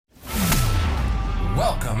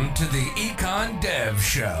Welcome to the Econ Dev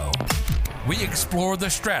Show. We explore the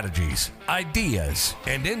strategies, ideas,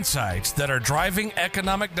 and insights that are driving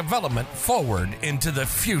economic development forward into the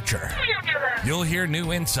future. You'll hear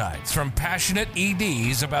new insights from passionate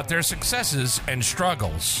EDs about their successes and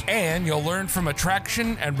struggles. And you'll learn from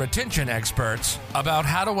attraction and retention experts about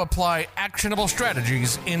how to apply actionable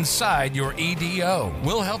strategies inside your EDO.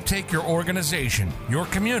 We'll help take your organization, your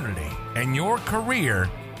community, and your career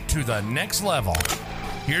to the next level.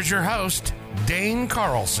 Here's your host, Dane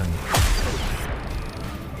Carlson.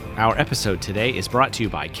 Our episode today is brought to you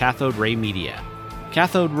by Cathode Ray Media.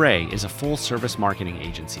 Cathode Ray is a full-service marketing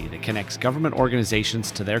agency that connects government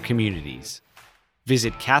organizations to their communities.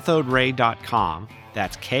 Visit cathoderay.com,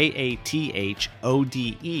 that's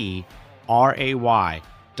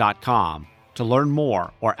KATHODERAY.com, to learn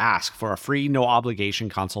more or ask for a free no-obligation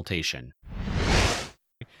consultation.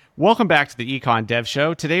 Welcome back to the Econ Dev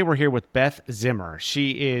Show. Today we're here with Beth Zimmer.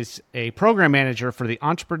 She is a program manager for the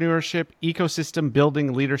Entrepreneurship Ecosystem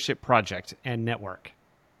Building Leadership Project and Network.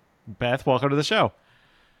 Beth, welcome to the show.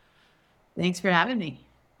 Thanks for having me.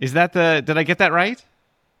 Did I get that right?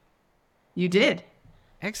 You did.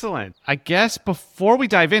 Excellent. I guess before we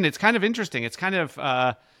dive in, it's kind of interesting. It's kind of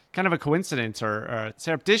a coincidence or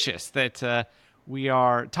surreptitious that we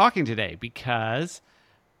are talking today because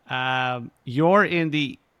you're in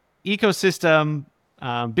the ecosystem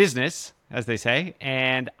business, as they say,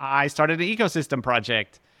 and I started an ecosystem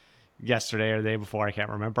project yesterday or the day before. I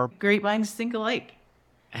can't remember. Great minds think alike.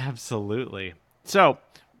 Absolutely. So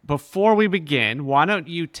before we begin, why don't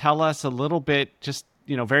you tell us a little bit, just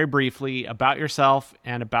very briefly, about yourself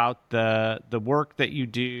and about the work that you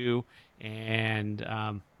do, and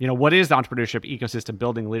what is the Entrepreneurship Ecosystem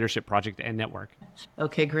Building Leadership Project and Network?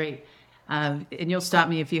 Okay, great. And you'll stop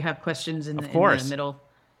me if you have questions in the middle.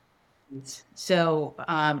 So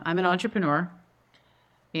I'm an entrepreneur,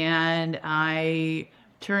 and I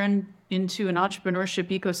turned into an entrepreneurship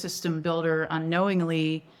ecosystem builder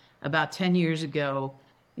unknowingly about 10 years ago.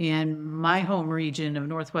 In my home region of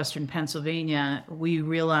northwestern Pennsylvania, we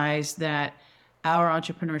realized that our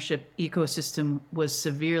entrepreneurship ecosystem was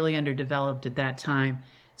severely underdeveloped at that time.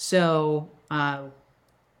 So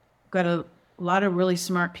got a lot of really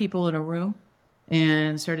smart people in a room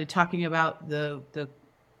and started talking about the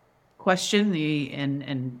question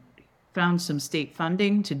and found some state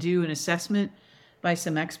funding to do an assessment by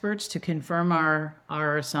some experts to confirm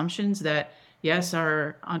our assumptions that yes,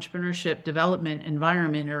 our entrepreneurship development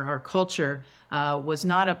environment or our culture was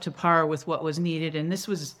not up to par with what was needed. And this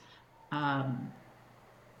is I'm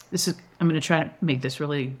going to try to make this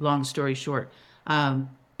really long story short.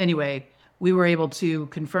 Anyway, we were able to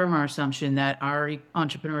confirm our assumption that our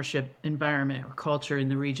entrepreneurship environment or culture in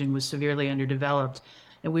the region was severely underdeveloped.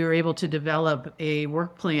 And we were able to develop a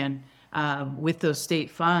work plan with those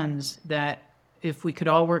state funds that if we could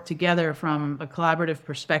all work together from a collaborative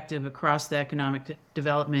perspective across the economic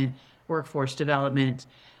development, workforce development,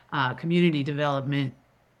 community development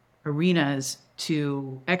arenas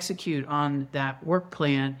to execute on that work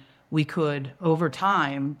plan, we could, over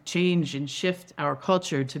time, change and shift our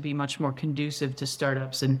culture to be much more conducive to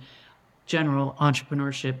startups and general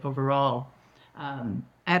entrepreneurship overall.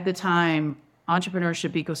 At the time,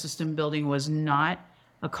 entrepreneurship ecosystem building was not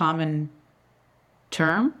a common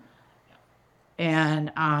term. And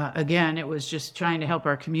again, it was just trying to help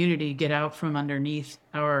our community get out from underneath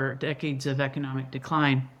our decades of economic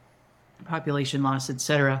decline, population loss, et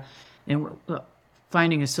cetera, and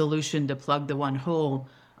finding a solution to plug the one hole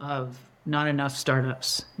of not enough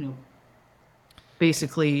startups.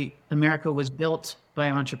 Basically, America was built by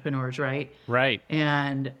entrepreneurs, right? Right.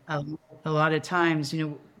 And a lot of times,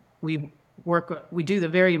 we do the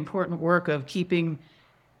very important work of keeping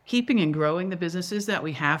and growing the businesses that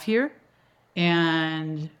we have here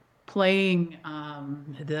and playing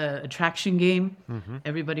the attraction game. Mm-hmm.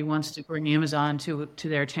 Everybody wants to bring Amazon to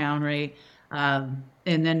their town, right?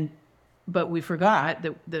 But we forgot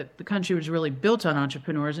that the country was really built on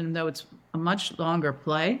entrepreneurs, and though it's a much longer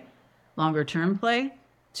term play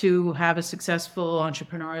to have a successful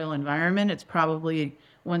entrepreneurial environment, it's probably,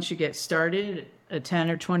 once you get started, a 10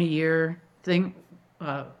 or 20 year thing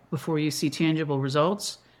before you see tangible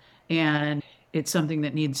results. And it's something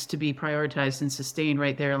that needs to be prioritized and sustained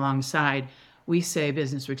right there alongside, we say,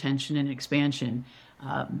 business retention and expansion.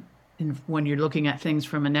 And when you're looking at things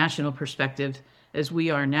from a national perspective, as we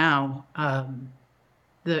are now,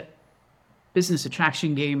 the business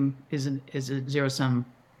attraction game is a zero-sum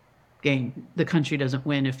game. The country doesn't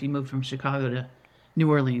win if you move from Chicago to New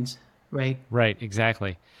Orleans, right? Right,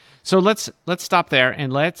 exactly. So let's stop there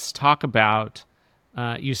and let's talk about,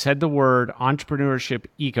 you said the word entrepreneurship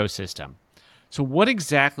ecosystem. So what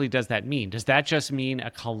exactly does that mean? Does that just mean a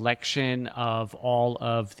collection of all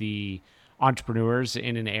of the entrepreneurs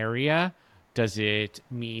in an area? Does it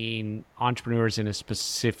mean entrepreneurs in a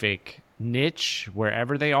specific niche,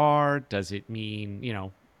 wherever they are? Does it mean,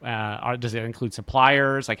 does it include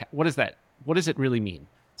suppliers? Like, what is that? What does it really mean?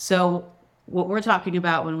 So what we're talking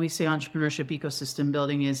about when we say entrepreneurship ecosystem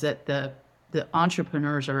building is that the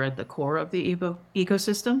entrepreneurs are at the core of the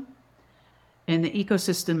ecosystem. And the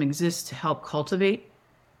ecosystem exists to help cultivate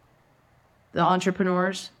the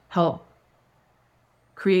entrepreneurs, help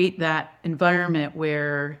create that environment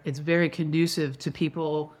where it's very conducive to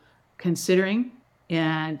people considering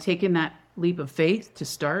and taking that leap of faith to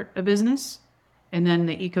start a business. And then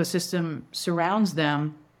the ecosystem surrounds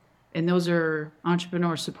them. And those are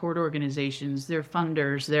entrepreneur support organizations, they're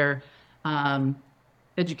funders, they're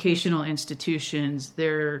educational institutions,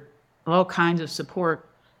 they're all kinds of support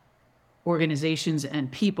organizations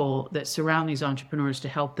and people that surround these entrepreneurs to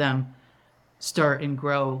help them start and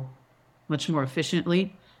grow much more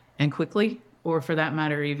efficiently and quickly, or for that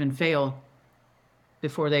matter, even fail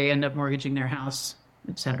before they end up mortgaging their house,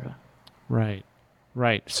 etc. Right.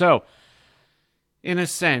 So, in a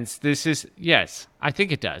sense, yes, I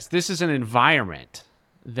think it does. This is an environment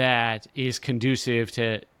that is conducive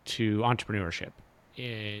to entrepreneurship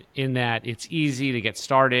in that it's easy to get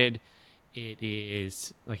started. It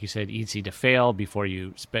is, like you said, easy to fail before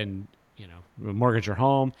you mortgage your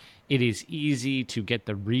home. It is easy to get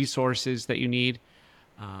the resources that you need.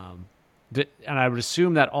 And I would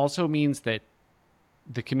assume that also means that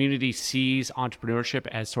the community sees entrepreneurship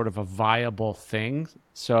as sort of a viable thing.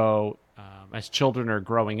 So as children are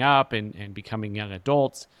growing up and becoming young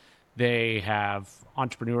adults, they have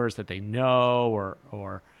entrepreneurs that they know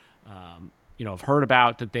or have heard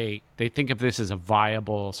about, that they think of this as a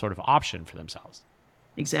viable sort of option for themselves.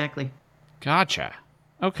 Exactly. Gotcha.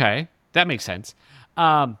 Okay. That makes sense.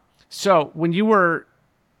 So when you were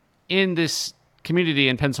in this community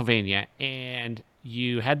in Pennsylvania and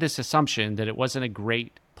you had this assumption that it wasn't a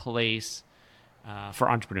great place for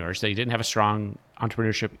entrepreneurs, that you didn't have a strong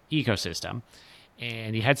entrepreneurship ecosystem,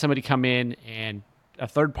 and you had somebody come in and a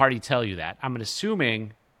third party tell you that, I'm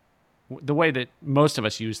assuming the way that most of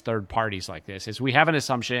us use third parties like this is we have an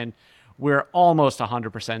assumption. We're almost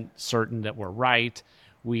 100% certain that we're right.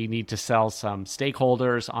 We need to sell some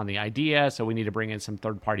stakeholders on the idea, so we need to bring in some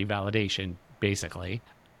third party validation, basically.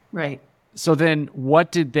 Right. So then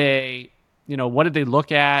what did they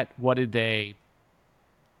look at? What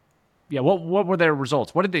were their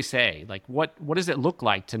results? What did they say? Like, what does it look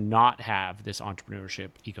like to not have this entrepreneurship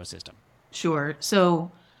ecosystem? Sure.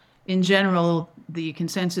 So in general, the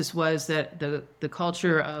consensus was that the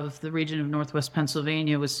culture of the region of Northwest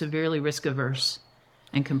Pennsylvania was severely risk averse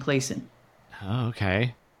and complacent. Oh,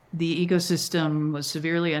 okay. The ecosystem was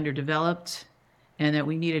severely underdeveloped, and that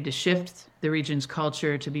we needed to shift the region's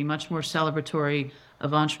culture to be much more celebratory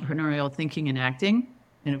of entrepreneurial thinking and acting,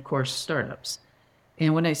 and of course, startups.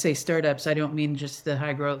 And when I say startups, I don't mean just the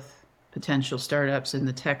high growth potential startups and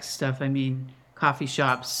the tech stuff. I mean coffee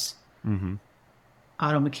shops,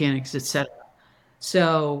 auto mechanics, etc.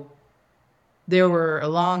 So there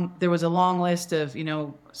was a long list of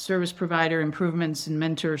service provider improvements and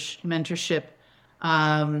mentorship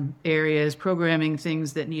areas, programming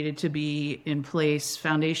things that needed to be in place,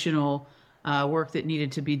 foundational work that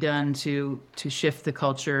needed to be done to shift the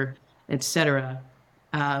culture, etc.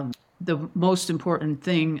 The most important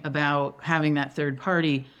thing about having that third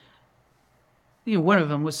party, one of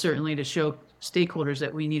them was certainly to show stakeholders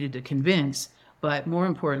that we needed to convince, but more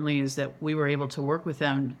importantly is that we were able to work with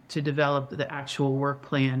them to develop the actual work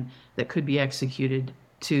plan that could be executed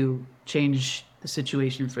to change the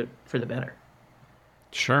situation for the better.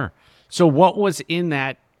 Sure. So what was in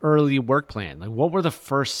that early work plan? Like, what were the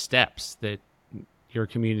first steps that your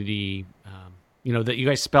community, that you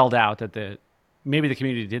guys spelled out that maybe the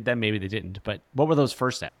community did them, maybe they didn't, but what were those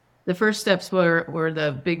first steps? The first steps were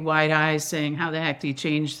the big wide eyes saying, how the heck do you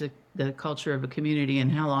change the culture of a community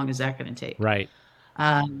and how long is that going to take? Right.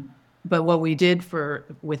 But what we did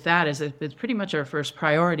with that is it's pretty much our first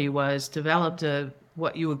priority was developed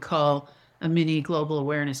what you would call a mini global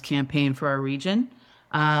awareness campaign for our region.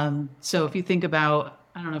 So if you think about,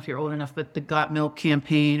 I don't know if you're old enough, but the Got Milk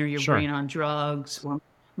campaign or your Sure. Brain on Drugs, or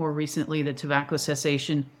more recently the tobacco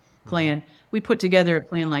cessation plan, we put together a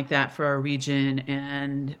plan like that for our region,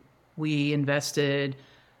 and we invested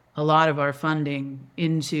a lot of our funding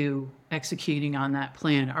into executing on that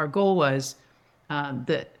plan. Our goal was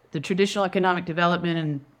that the traditional economic development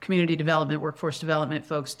and community development, workforce development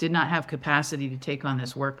folks did not have capacity to take on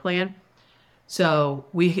this work plan. So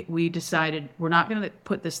we decided we're not going to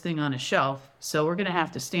put this thing on a shelf. So we're going to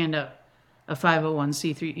have to stand up a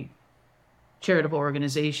 501c3 charitable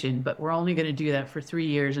organization, but we're only going to do that for 3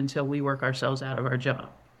 years until we work ourselves out of our job.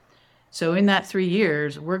 So in that 3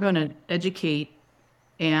 years, we're going to educate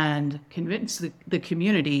and convince the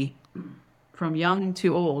community from young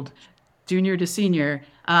to old, junior to senior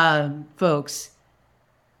folks,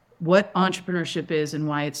 what entrepreneurship is and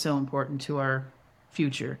why it's so important to our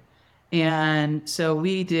future. And so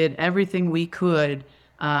we did everything we could.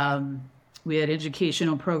 We had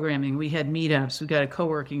educational programming. We had meetups. We got a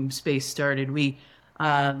co-working space started. We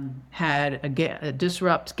had a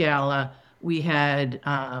Disrupt Gala. We had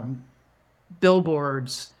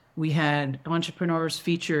billboards. We had entrepreneurs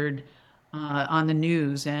featured on the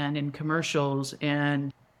news and in commercials.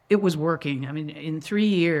 And it was working. I mean, in 3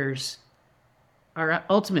 years, our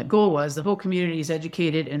ultimate goal was the whole community is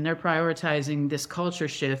educated and they're prioritizing this culture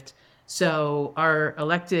shift. So our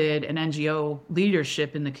elected and NGO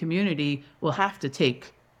leadership in the community will have to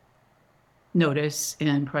take notice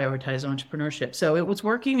and prioritize entrepreneurship. So it was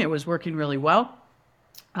working. It was working really well.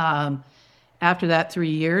 After that 3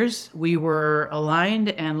 years, we were aligned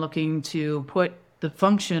and looking to put the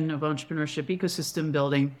function of entrepreneurship ecosystem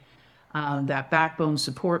building, that backbone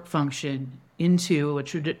support function, into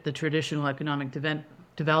the traditional economic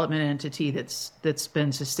development entity that's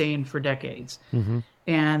been sustained for decades. Mm-hmm.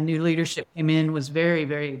 And new leadership came in, was very,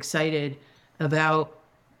 very excited about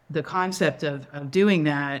the concept of doing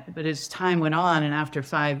that. But as time went on, and after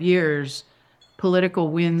 5 years, political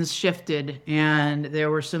winds shifted, and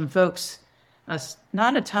there were some folks,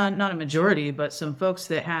 not a majority, but some folks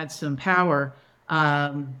that had some power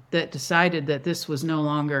that decided that this was no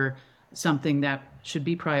longer something that should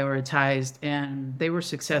be prioritized, and they were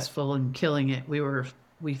successful in killing it.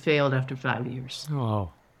 We failed after 5 years. Oh,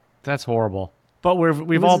 that's horrible. But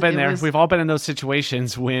we've all been there. We've all been in those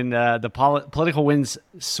situations when the political winds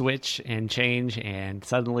switch and change, and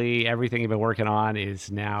suddenly everything you've been working on is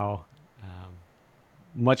now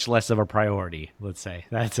much less of a priority. Let's say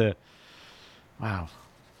wow,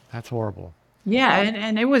 that's horrible. Yeah,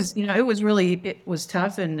 and it was it was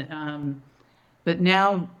tough, and but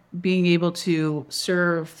now being able to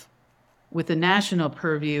serve with a national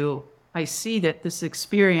purview, I see that this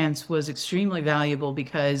experience was extremely valuable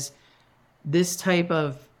because this type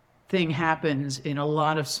of thing happens in a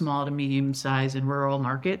lot of small to medium-sized and rural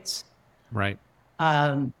markets. Right.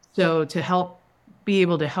 So to be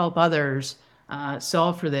able to help others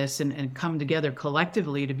solve for this and come together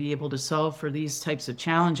collectively to be able to solve for these types of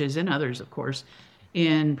challenges, and others, of course,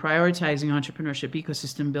 in prioritizing entrepreneurship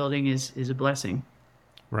ecosystem building is a blessing.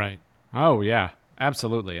 Right. Oh, yeah,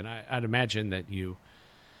 absolutely. And I'd imagine that you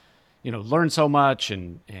learn so much,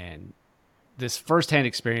 and this firsthand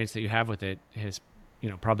experience that you have with it has,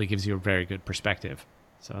 probably gives you a very good perspective.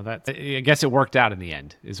 So I guess it worked out in the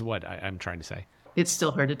end, is what I'm trying to say. It's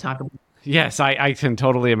still hard to talk about. Yes, I can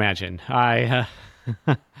totally imagine.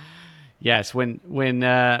 Yes, when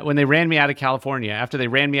they ran me out of California, after they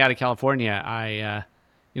ran me out of California, I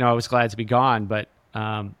was glad to be gone, but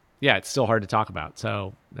yeah, it's still hard to talk about.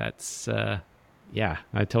 So that's, I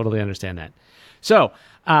totally understand that. So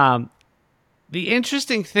the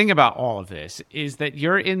interesting thing about all of this is that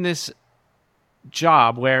you're in this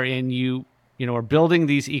job wherein you are building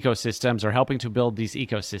these ecosystems, or helping to build these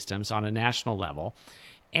ecosystems on a national level.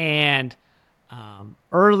 And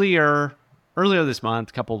earlier this month,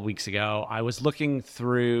 a couple of weeks ago, I was looking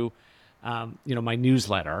through, my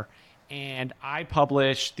newsletter, and I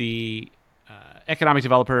publish the economic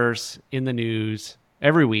developers in the news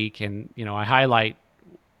every week. And, I highlight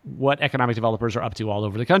what economic developers are up to all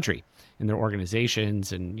over the country in their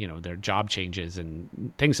organizations and, their job changes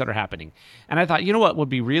and things that are happening. And I thought, what would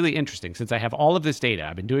be really interesting, since I have all of this data,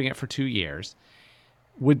 I've been doing it for 2 years,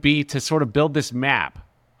 would be to sort of build this map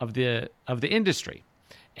of the industry.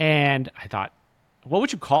 And I thought,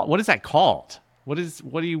 what is that called? What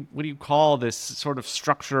do you call this sort of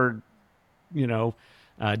structured,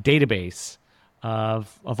 database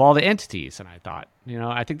of all the entities? And I thought,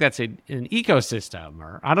 I think that's an ecosystem,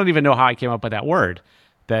 or I don't even know how I came up with that word,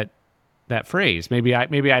 that phrase. Maybe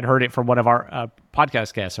I'd heard it from one of our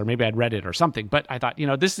podcast guests, or maybe I'd read it or something. But I thought,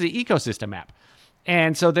 this is the ecosystem map.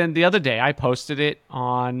 And so then the other day I posted it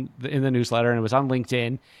in the newsletter, and it was on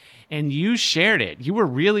LinkedIn, and you shared it. You were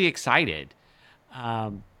really excited.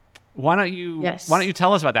 Why don't you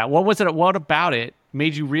tell us about that? What was it? What about it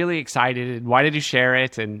made you really excited, and why did you share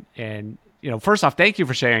it? And first off, thank you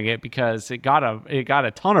for sharing it, because it got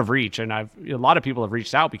a ton of reach, and a lot of people have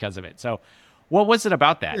reached out because of it. So what was it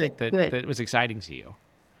about that was exciting to you?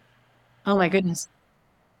 Oh my goodness.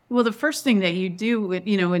 Well, the first thing that you do,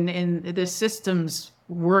 in the systems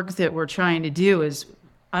work that we're trying to do, is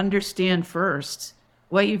understand first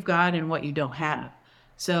what you've got and what you don't have.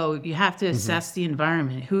 So you have to assess the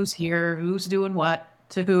environment. Who's here? Who's doing what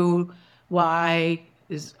to who? Why?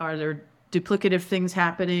 Are there duplicative things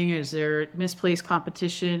happening? Is there misplaced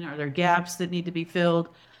competition? Are there gaps that need to be filled?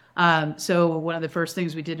 So one of the first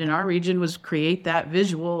things we did in our region was create that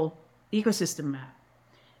visual ecosystem map.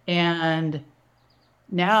 And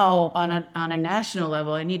now on a national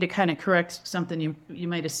level, I need to kind of correct something you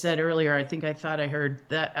might have said earlier. I thought I heard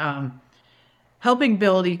that helping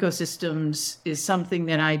build ecosystems is something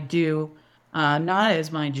that I do not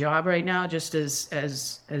as my job right now, just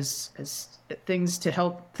as things to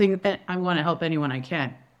help. I want to help anyone I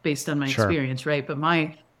can based on my experience, right? But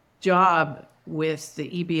my job with the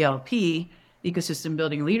EBLP, Ecosystem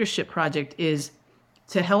Building Leadership Project, is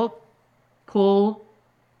to help pull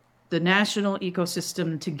the national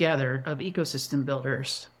ecosystem together of ecosystem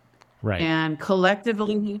builders, right, and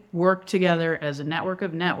collectively work together as a network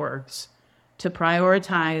of networks to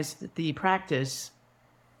prioritize the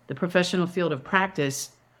professional field of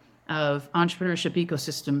practice of entrepreneurship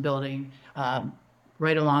ecosystem building,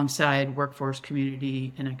 right alongside workforce,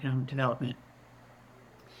 community, and economic development.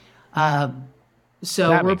 So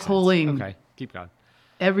that we're pulling keep going.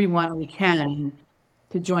 everyone we can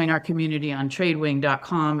to join our community on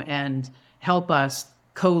tradewing.com and help us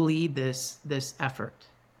co-lead this effort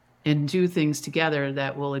and do things together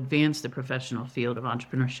that will advance the professional field of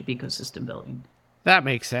entrepreneurship ecosystem building. That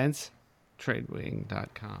makes sense.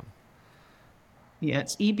 Tradewing.com. Yeah,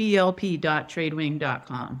 it's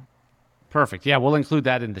eblp.tradewing.com. Perfect. Yeah, we'll include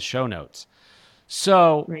that in the show notes.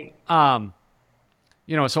 So, Great. So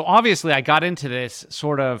obviously I got into this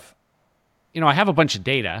sort of, I have a bunch of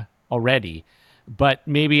data already, but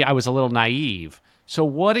maybe I was a little naive. So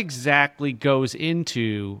what exactly goes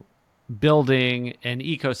into building an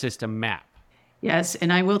ecosystem map? Yes,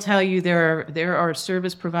 and I will tell you there are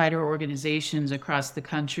service provider organizations across the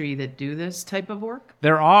country that do this type of work.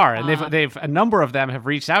 There are, and they've a number of them have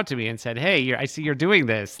reached out to me and said, "Hey, I see you're doing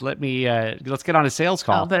this. Let's get on a sales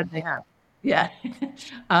call." I'll bet they have. Yeah.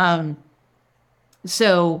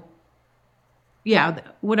 So, yeah,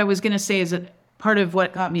 what I was going to say is that part of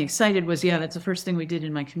what got me excited was, that's the first thing we did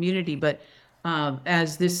in my community. But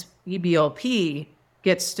as this EBLP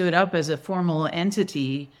gets stood up as a formal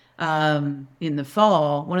entity in the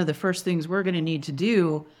fall, one of the first things we're going to need to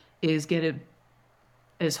do is get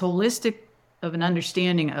as holistic of an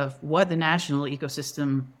understanding of what the national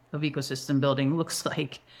ecosystem of ecosystem building looks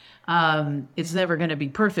like. It's never going to be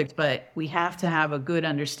perfect, but we have to have a good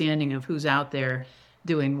understanding of who's out there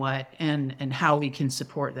doing what and how we can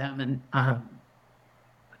support them and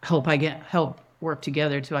help work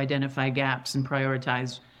together to identify gaps and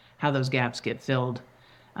prioritize how those gaps get filled.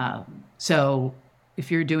 So if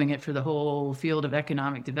you're doing it for the whole field of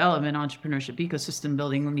economic development, entrepreneurship ecosystem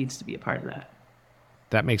building needs to be a part of that.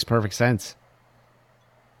 That makes perfect sense.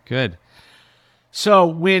 Good. So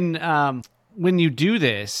when you do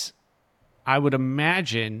this, I would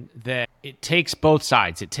imagine that it takes both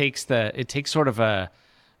sides. It takes sort of the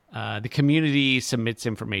community submits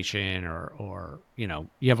information or you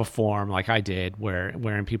have a form like I did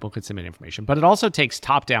wherein people could submit information, but it also takes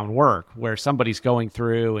top-down work where somebody's going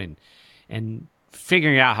through and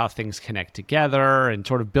figuring out how things connect together and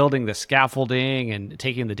sort of building the scaffolding and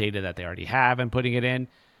taking the data that they already have and putting it in.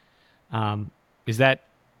 Is that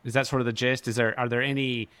sort of the gist? Are there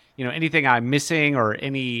any, anything I'm missing or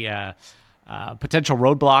any potential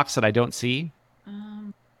roadblocks that I don't see?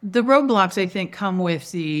 The roadblocks, I think, come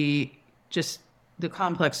with the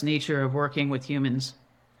complex nature of working with humans.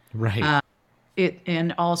 Right.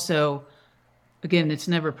 And also, again, it's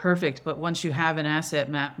never perfect, but once you have an asset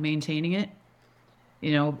map, maintaining it,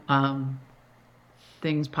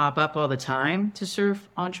 things pop up all the time to serve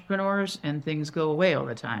entrepreneurs and things go away all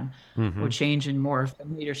the time or change and morph,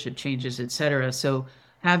 leadership changes, et cetera. So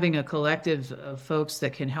having a collective of folks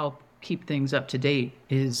that can help keep things up to date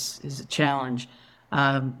is a challenge.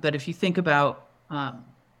 But if you think about,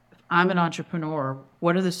 if I'm an entrepreneur,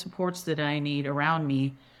 what are the supports that I need around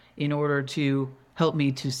me in order to help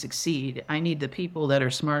me to succeed? I need the people that are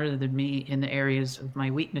smarter than me in the areas of my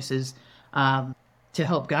weaknesses to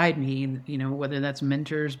help guide me, whether that's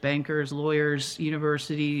mentors, bankers, lawyers,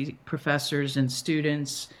 university professors and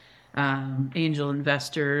students, angel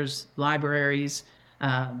investors, libraries,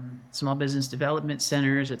 small business development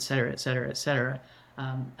centers, et cetera, et cetera, et cetera.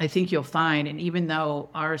 I think you'll find, and even though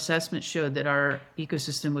our assessment showed that our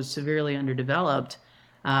ecosystem was severely underdeveloped,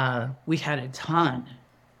 we had a ton,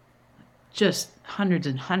 just hundreds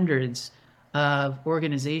and hundreds of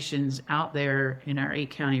organizations out there in our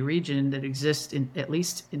 8-county region that exist at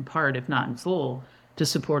least in part, if not in full, to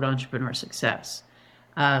support entrepreneur success.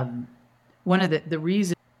 one of the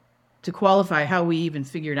reasons to qualify how we even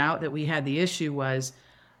figured out that we had the issue was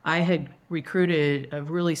I had recruited a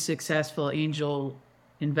really successful angel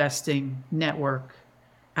investing network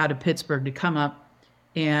out of Pittsburgh to come up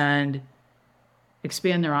and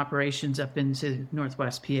expand their operations up into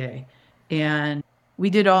Northwest PA. And we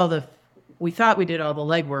thought we did all the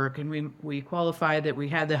legwork, and we qualified that we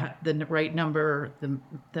had the right number, the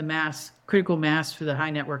critical mass for the high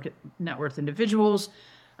net worth individuals.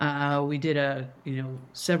 We did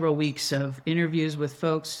several weeks of interviews with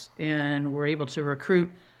folks, and were able to recruit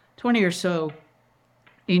 20 or so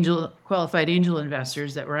qualified angel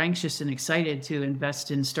investors that were anxious and excited to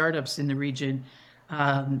invest in startups in the region.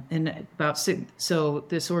 So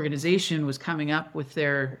this organization was coming up with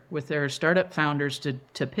their startup founders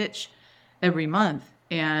to pitch every month.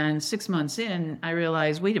 And 6 months in, I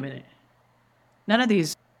realized, wait a minute, none of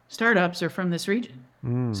these startups are from this region.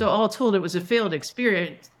 So all told, it was a failed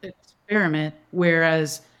experiment.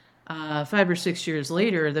 Whereas 5 or 6 years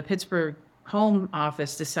later, the Pittsburgh home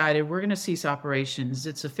office decided we're going to cease operations.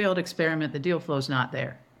 It's a failed experiment. The deal flow's not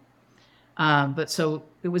there. But so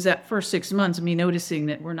it was that first 6 months of me noticing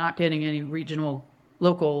that we're not getting any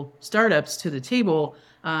local startups to the table.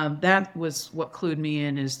 That was what clued me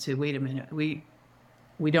in as to, wait a minute, we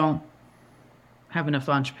don't have enough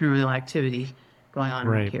entrepreneurial activity going on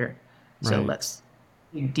right here. So let's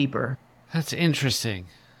dig deeper. That's interesting.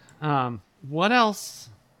 What else,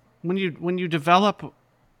 when you develop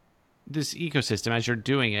this ecosystem as you're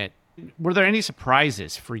doing it, were there any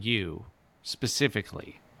surprises for you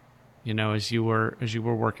specifically, as you were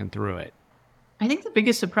working through it? I think the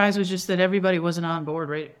biggest surprise was just that everybody wasn't on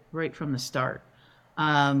board right from the start.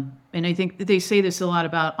 And I think they say this a lot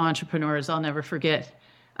about entrepreneurs. I'll never forget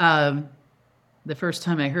the first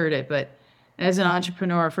time I heard it, but as an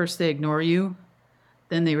entrepreneur, first they ignore you,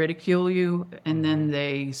 then they ridicule you, and then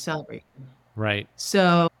they celebrate you. Right.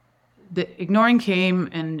 So the ignoring came,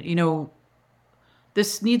 and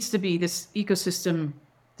this needs to be, this ecosystem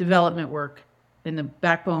development work and the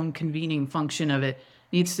backbone convening function of it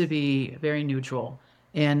needs to be very neutral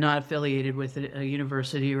and not affiliated with a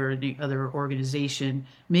university or any other organization,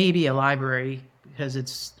 maybe a library, because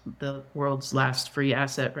it's the world's last free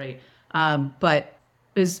asset, right? But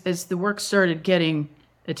as the work started getting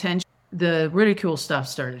attention, the ridicule stuff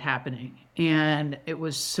started happening. And it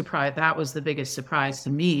was surprise. That was the biggest surprise to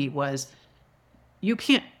me, was you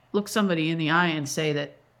can't look somebody in the eye and say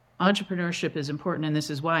that entrepreneurship is important and this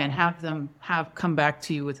is why, and have them come back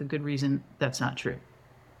to you with a good reason. That's not true.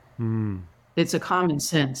 It's a common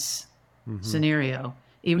sense scenario,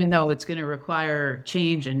 even though it's going to require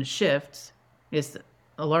change and shift. It's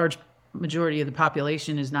a large majority of the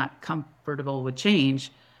population is not comfortable with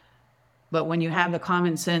change. But when you have a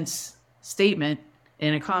common sense statement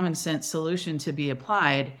and a common sense solution to be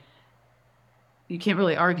applied, you can't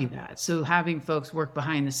really argue that. So having folks work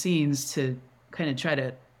behind the scenes to kind of try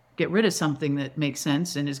to get rid of something that makes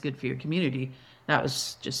sense and is good for your community, that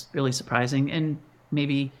was just really surprising. And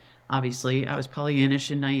maybe, obviously, I was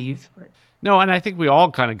Pollyannish and naive. No, and I think we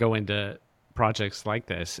all kind of go into projects like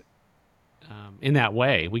this in that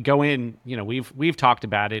way. We go in, we've talked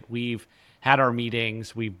about it, we've had our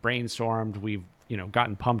meetings, we've brainstormed, we've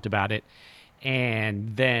gotten pumped about it,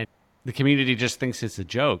 and then the community just thinks it's a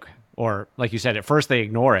joke, or like you said, at first they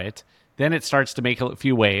ignore it, then it starts to make a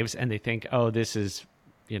few waves, and they think, oh, this is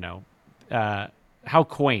how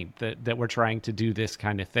quaint that we're trying to do this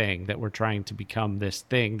kind of thing, that we're trying to become this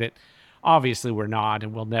thing that obviously we're not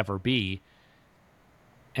and will never be.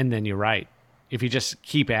 And then you're right, if you just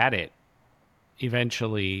keep at it,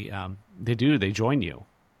 eventually they join you,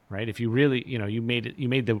 right? If you really,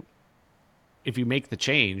 if you make the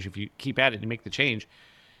change, if you keep at it and make the change,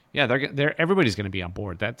 yeah, everybody's going to be on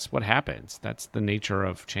board. That's what happens. That's the nature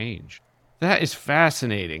of change. That is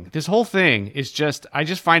fascinating. This whole thing is I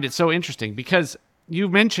just find it so interesting, because you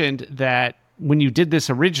mentioned that when you did this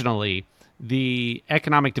originally, the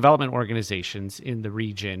economic development organizations in the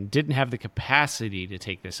region didn't have the capacity to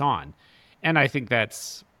take this on. And I think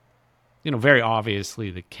that's, very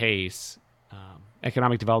obviously the case.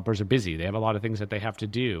 Economic developers are busy. They have a lot of things that they have to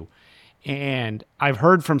do. And I've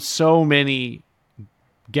heard from so many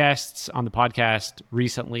guests on the podcast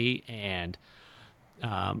recently, and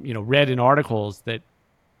read in articles that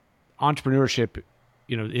entrepreneurship,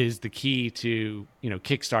 is the key to,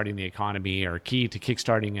 kickstarting the economy, or key to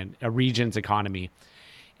kickstarting a region's economy.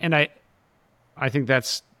 And I think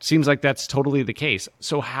seems like that's totally the case.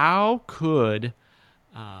 So how could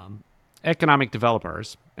economic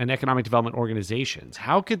developers and economic development organizations,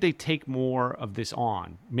 how could they take more of this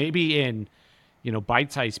on? Maybe in,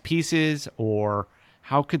 bite-sized pieces, or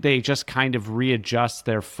how could they just kind of readjust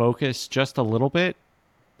their focus just a little bit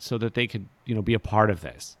so that they could, be a part of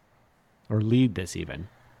this or lead this even?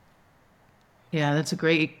 Yeah, that's a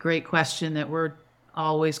great question that we're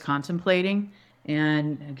always contemplating.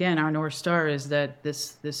 And again, our North Star is that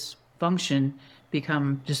this function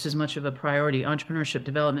become just as much of a priority. Entrepreneurship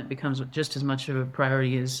development becomes just as much of a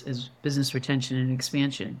priority as business retention and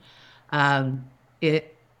expansion.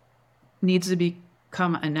 It needs to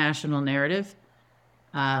become a national narrative.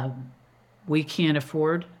 We can't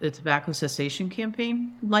afford the tobacco cessation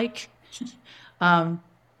campaign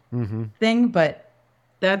thing, but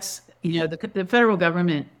that's, the federal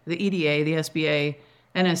government, the EDA, the SBA,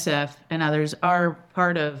 NSF, and others are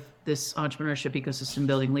part of this entrepreneurship ecosystem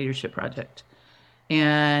building leadership project.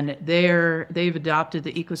 And they've adopted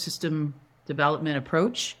the ecosystem development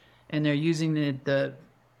approach, and they're using the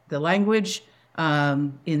language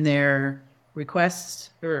in their requests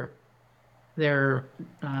or their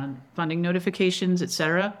funding notifications, et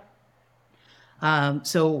cetera.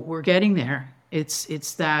 So we're getting there.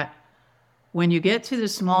 It's that when you get to the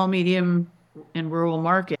small, medium, and rural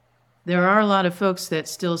market, there are a lot of folks that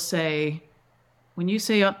still say, when you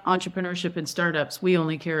say entrepreneurship and startups, we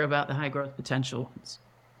only care about the high growth potential ones.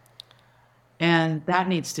 And that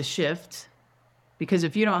needs to shift, because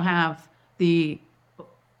if you don't have the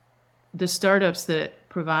startups that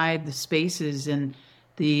provide the spaces and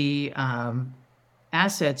the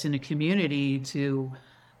assets in a community to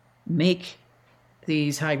make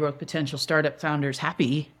these high growth potential startup founders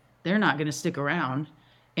happy, they're not going to stick around.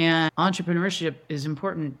 And entrepreneurship is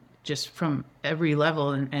important just from every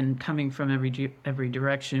level and coming from every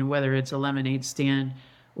direction, whether it's a lemonade stand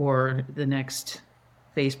or the next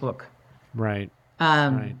Facebook. Right.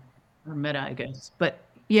 Or Meta, I guess. But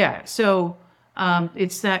yeah, so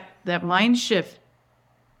it's that mind shift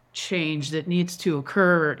change that needs to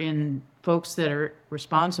occur in folks that are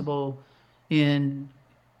responsible in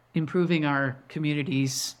improving our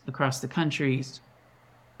communities across the country's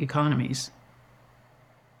economies.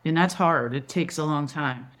 And that's hard. It takes a long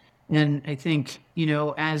time. And I think,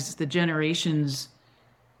 as the generations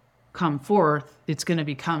come forth, it's going to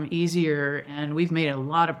become easier. And we've made a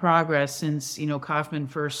lot of progress since, Kaufman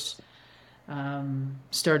first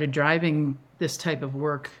started driving this type of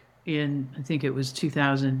work in, I think it was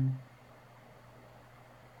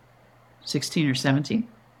 2016 or 17.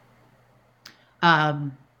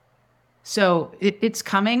 So it's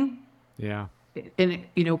coming. Yeah. And,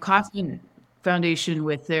 Kaufman Foundation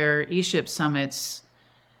with their eShip summits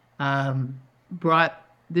brought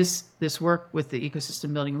this work with the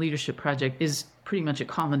Ecosystem Building Leadership Project is pretty much a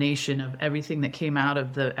culmination of everything that came out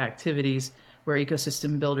of the activities where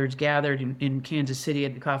ecosystem builders gathered in Kansas City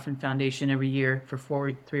at the Kaufman Foundation every year for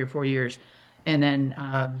 3 or 4 years. And then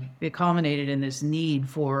it culminated in this need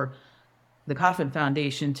for the Kaufman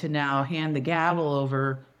Foundation to now hand the gavel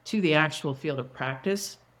over to the actual field of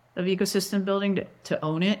practice of ecosystem building to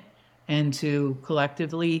own it and to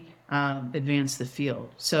collectively advance the field.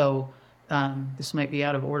 So this might be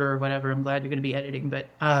out of order or whatever. I'm glad you're going to be editing, but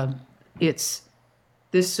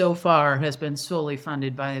this so far has been solely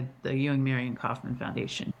funded by the Ewing Marion Kaufman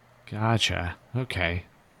Foundation. Gotcha. Okay.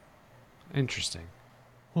 Interesting.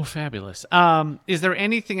 Well, fabulous. Is there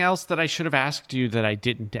anything else that I should have asked you that I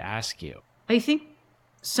didn't ask you? I think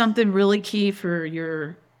something really key for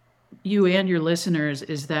you and your listeners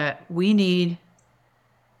is that we need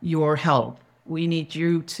your help. We need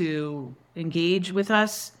you to engage with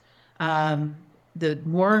us. The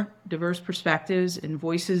more diverse perspectives and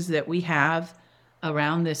voices that we have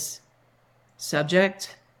around this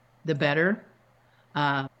subject, the better.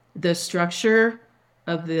 The structure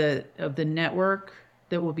of the network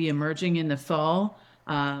that will be emerging in the fall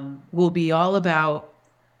will be all about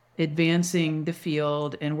advancing the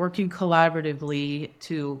field and working collaboratively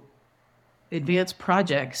to advance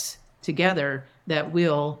projects together that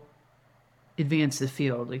will advance the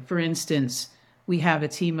field. Like, for instance, we have a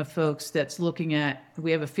team of folks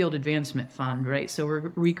we have a field advancement fund, right? So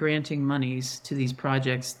we're re-granting monies to these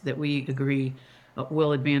projects that we agree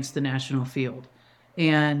will advance the national field.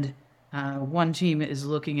 And one team is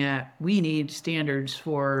looking at, we need standards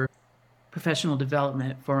for professional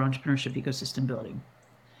development for entrepreneurship ecosystem building.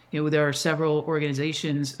 There are several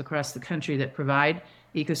organizations across the country that provide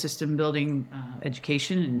ecosystem building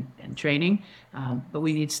education and training, but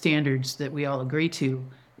we need standards that we all agree to.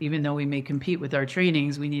 Even though we may compete with our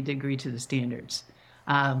trainings, we need to agree to the standards.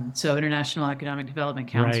 So International Economic Development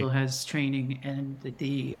Council has training, and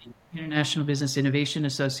the International Business Innovation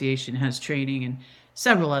Association has training, and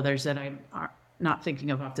several others that I'm not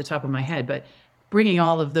thinking of off the top of my head. But bringing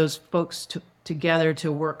all of those folks together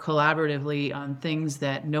to work collaboratively on things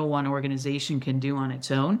that no one organization can do on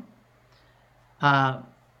its own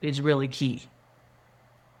is really key.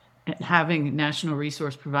 And having national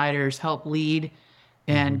resource providers help lead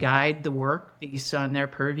and guide the work based on their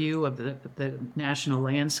purview of the national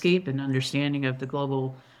landscape and understanding of the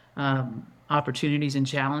global opportunities and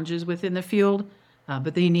challenges within the field.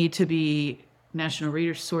 But they need to be national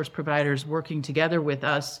resource providers working together with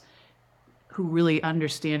us who really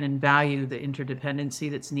understand and value the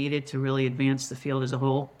interdependency that's needed to really advance the field as a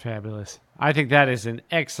whole. Fabulous. I think that is an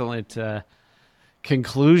excellent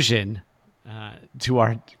conclusion to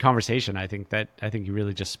our conversation. I think you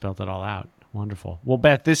really just spelled it all out. Wonderful. Well,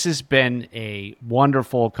 Beth, this has been a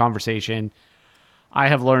wonderful conversation. I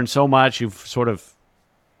have learned so much. You've sort of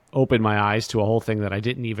opened my eyes to a whole thing that I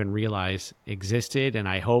didn't even realize existed, and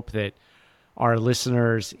I hope that our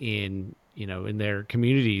listeners in their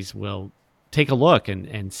communities will take a look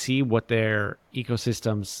and see what their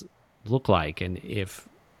ecosystems look like, and if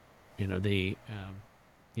they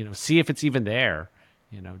see if it's even there,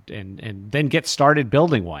 and then get started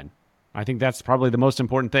building one. I think that's probably the most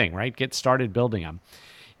important thing, right? Get started building them.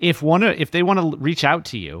 If they want to reach out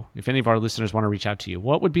to you, if any of our listeners want to reach out to you,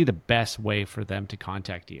 what would be the best way for them to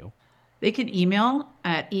contact you? They can email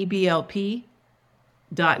at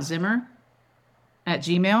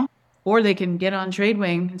eblp.zimmer@gmail.com, or they can get on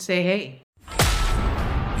TradeWing and say, hey.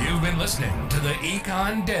 You've been listening to the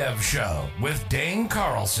Econ Dev Show with Dane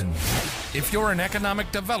Carlson. If you're an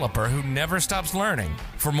economic developer who never stops learning,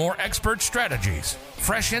 for more expert strategies,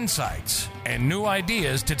 fresh insights, and new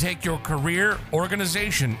ideas to take your career,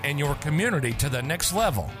 organization, and your community to the next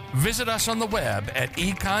level, visit us on the web at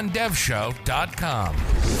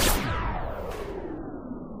econdevshow.com.